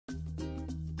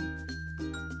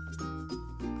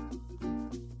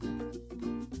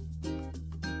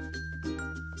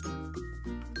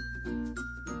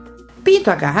Pinto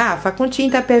a garrafa com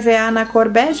tinta PVA na cor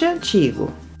bege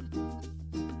antigo.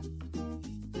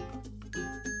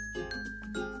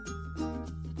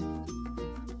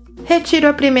 Retiro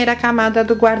a primeira camada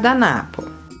do guardanapo.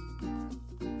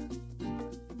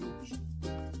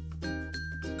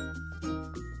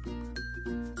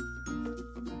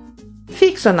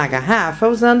 Fixo na garrafa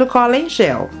usando cola em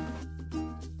gel.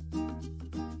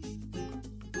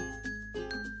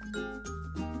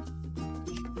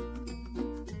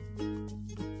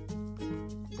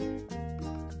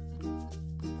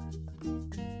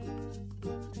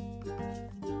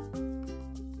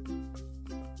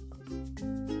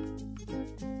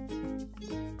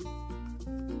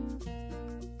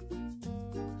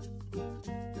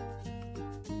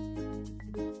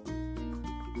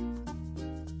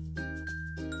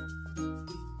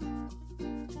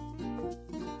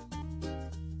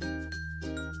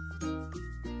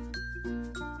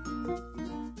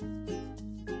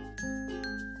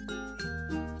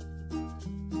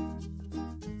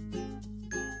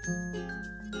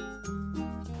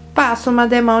 Passo uma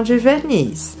demão de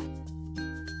verniz.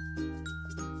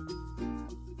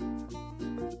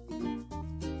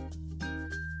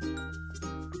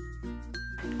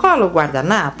 Colo o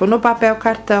guardanapo no papel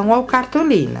cartão ou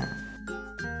cartolina.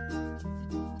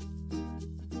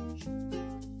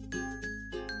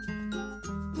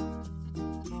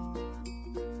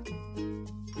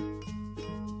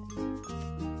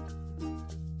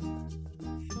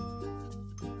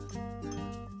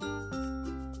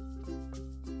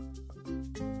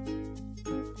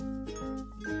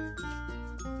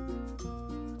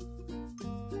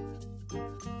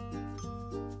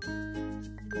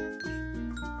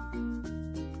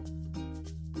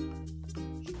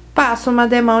 Passo uma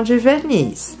demão de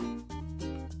verniz.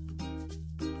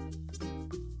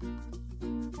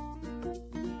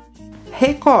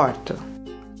 Recorto.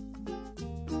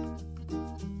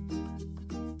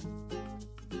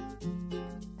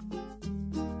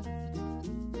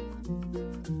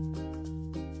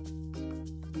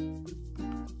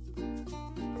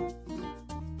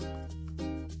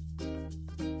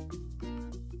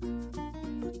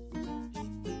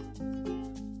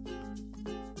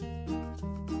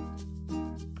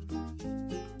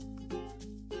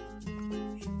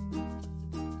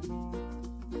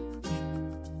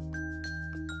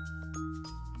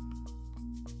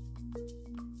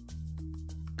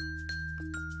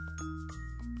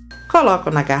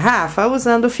 Coloco na garrafa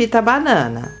usando fita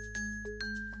banana.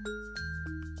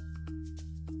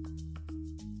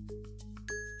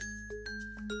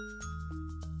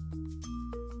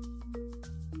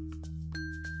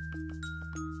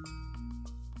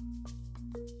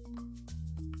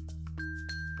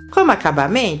 Como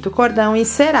acabamento, cordão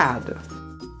encerado.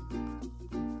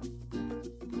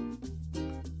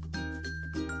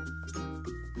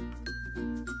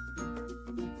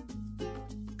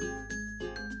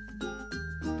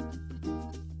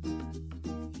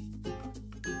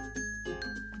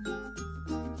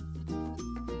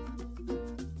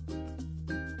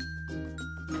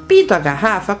 Pinto a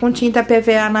garrafa com tinta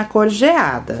PVA na cor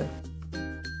geada.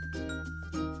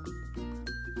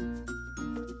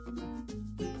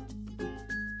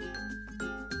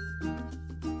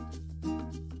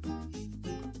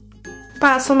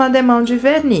 Passo uma demão de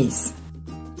verniz.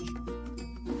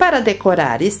 Para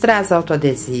decorar, strass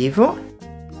autoadesivo.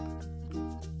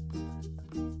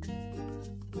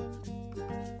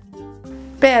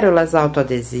 Pérolas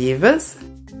autoadesivas.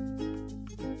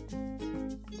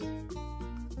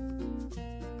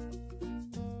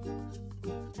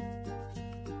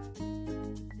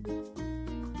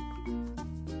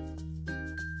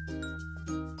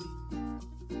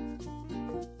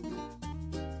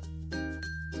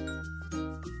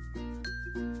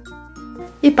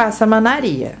 E passa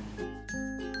manaria.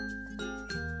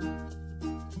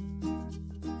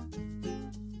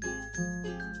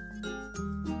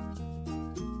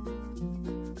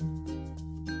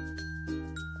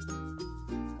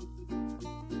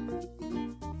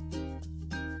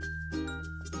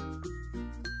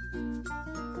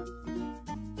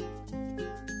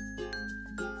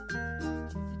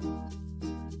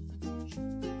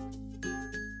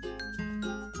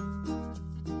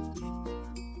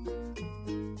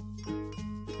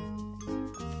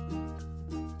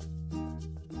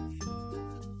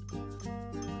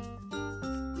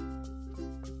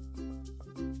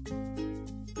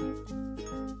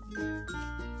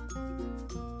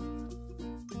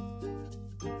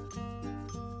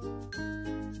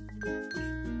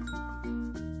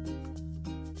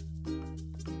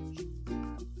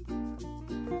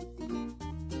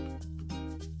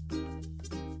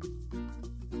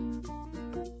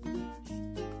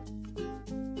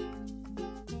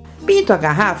 Pinto a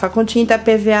garrafa com tinta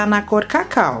PVA na cor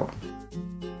cacau.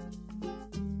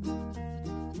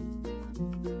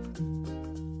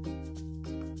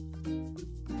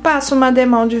 Passo uma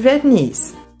demão de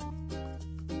verniz.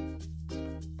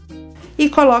 E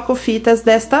coloco fitas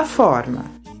desta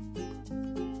forma.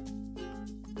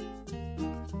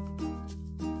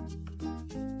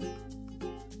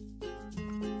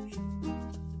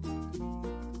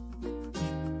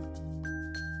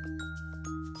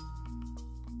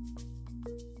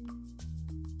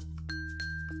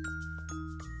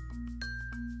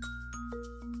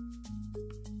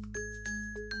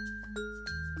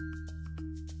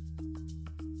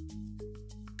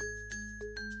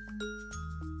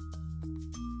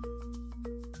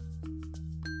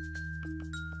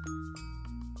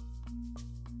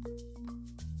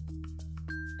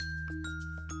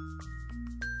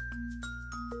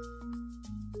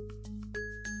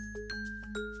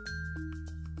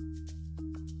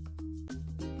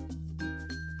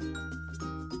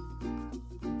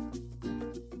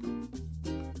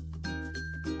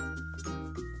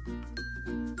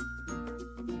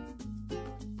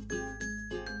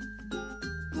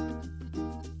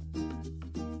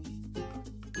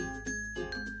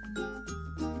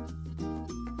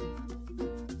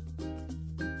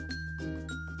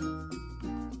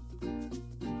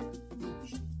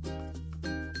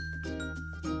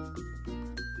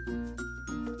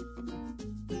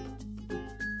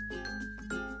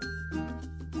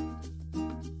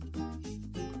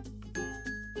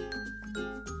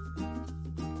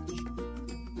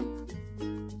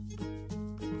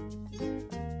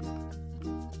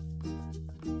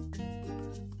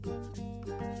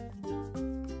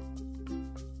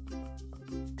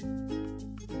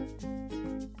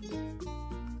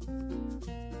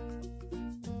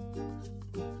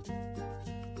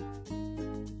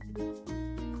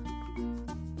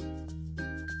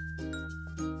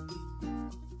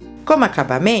 Como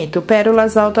acabamento,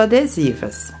 pérolas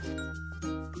autoadesivas.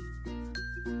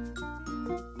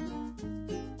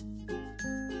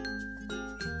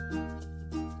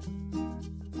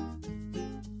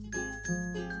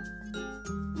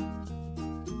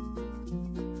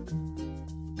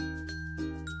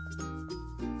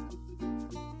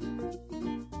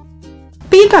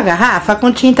 Pinto a garrafa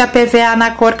com tinta PVA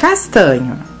na cor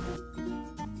castanho.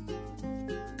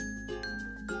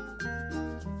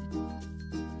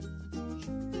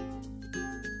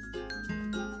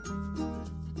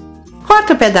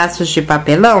 Corto pedaços de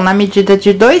papelão na medida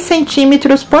de 2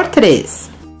 centímetros por 3.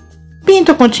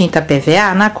 Pinto com tinta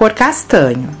PVA na cor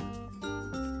castanho.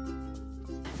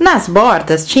 Nas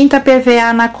bordas, tinta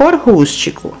PVA na cor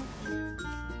rústico.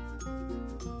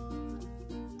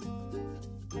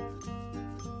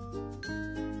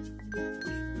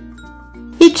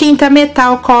 E tinta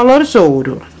metal colors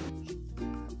ouro.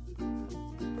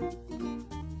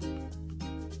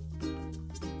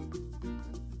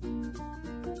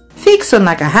 Fixo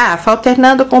na garrafa,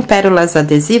 alternando com pérolas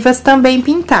adesivas também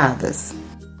pintadas.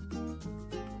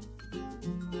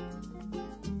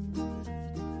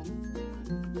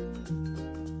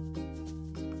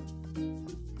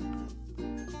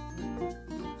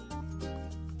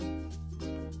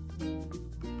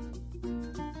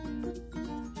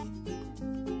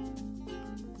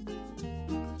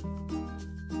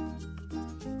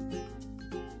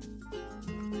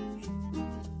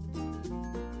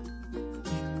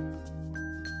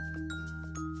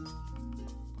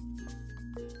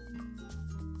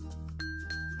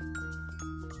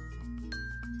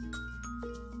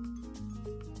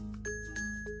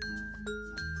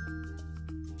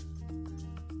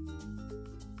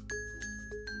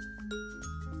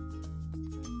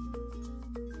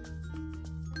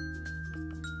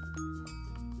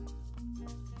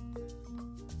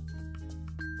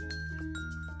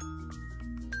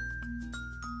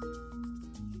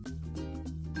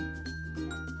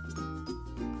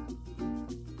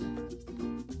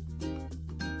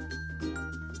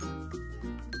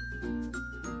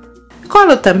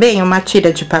 Colo também uma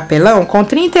tira de papelão com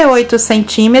 38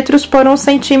 centímetros por 1,5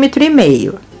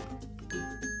 centímetros.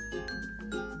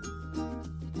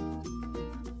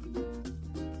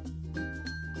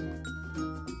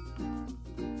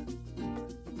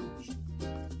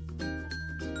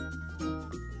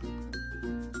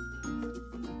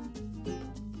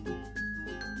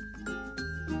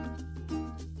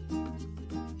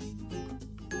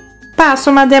 Passo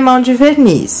uma demão de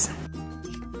verniz.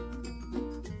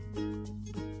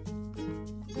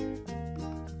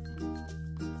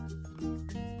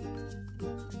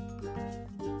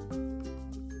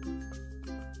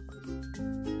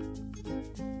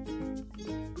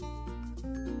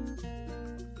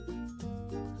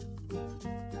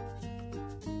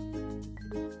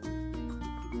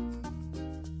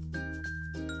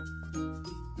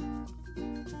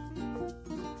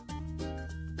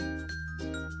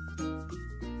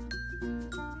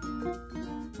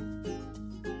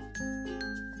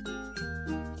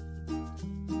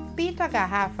 Pinto a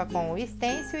garrafa com o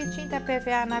stencil e tinta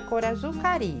PVA na cor azul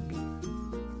Caribe.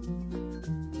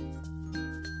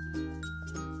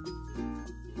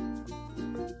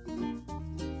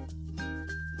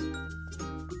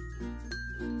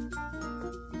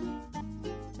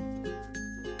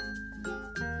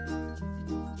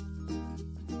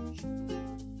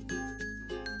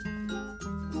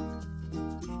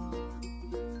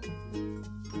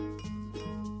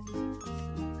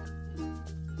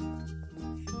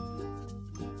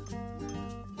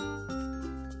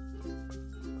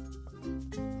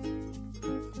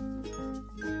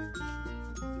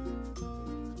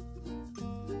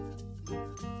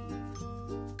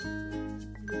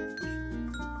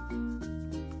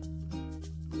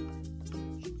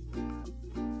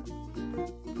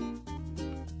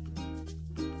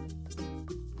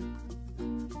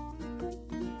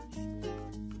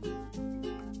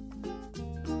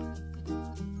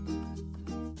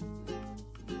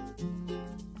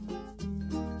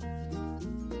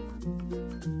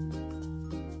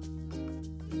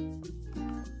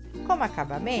 Como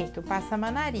acabamento, passa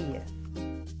manaria.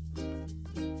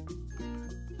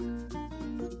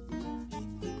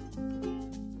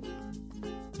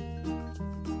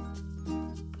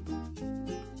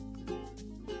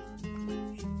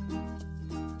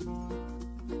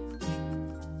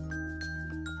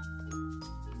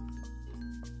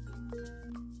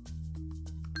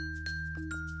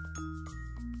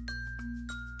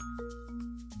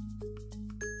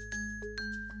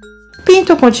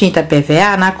 Pinto com tinta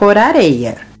PVA na cor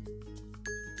areia.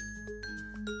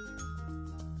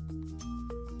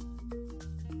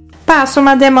 Passo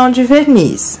uma demão de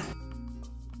verniz.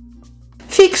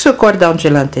 Fixo o cordão de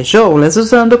lantejoulas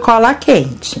usando cola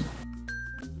quente.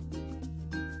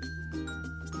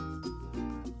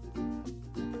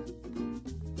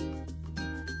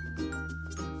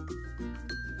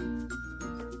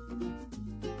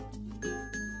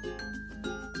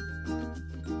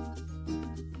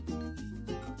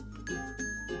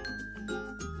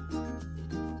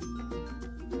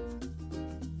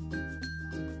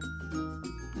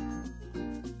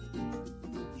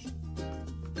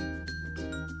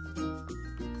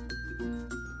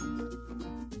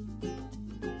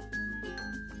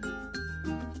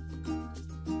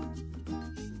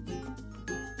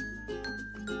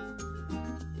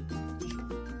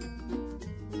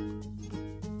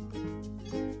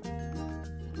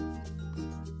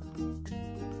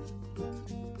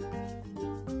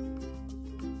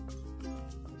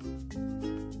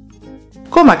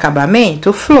 Como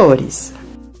acabamento, flores.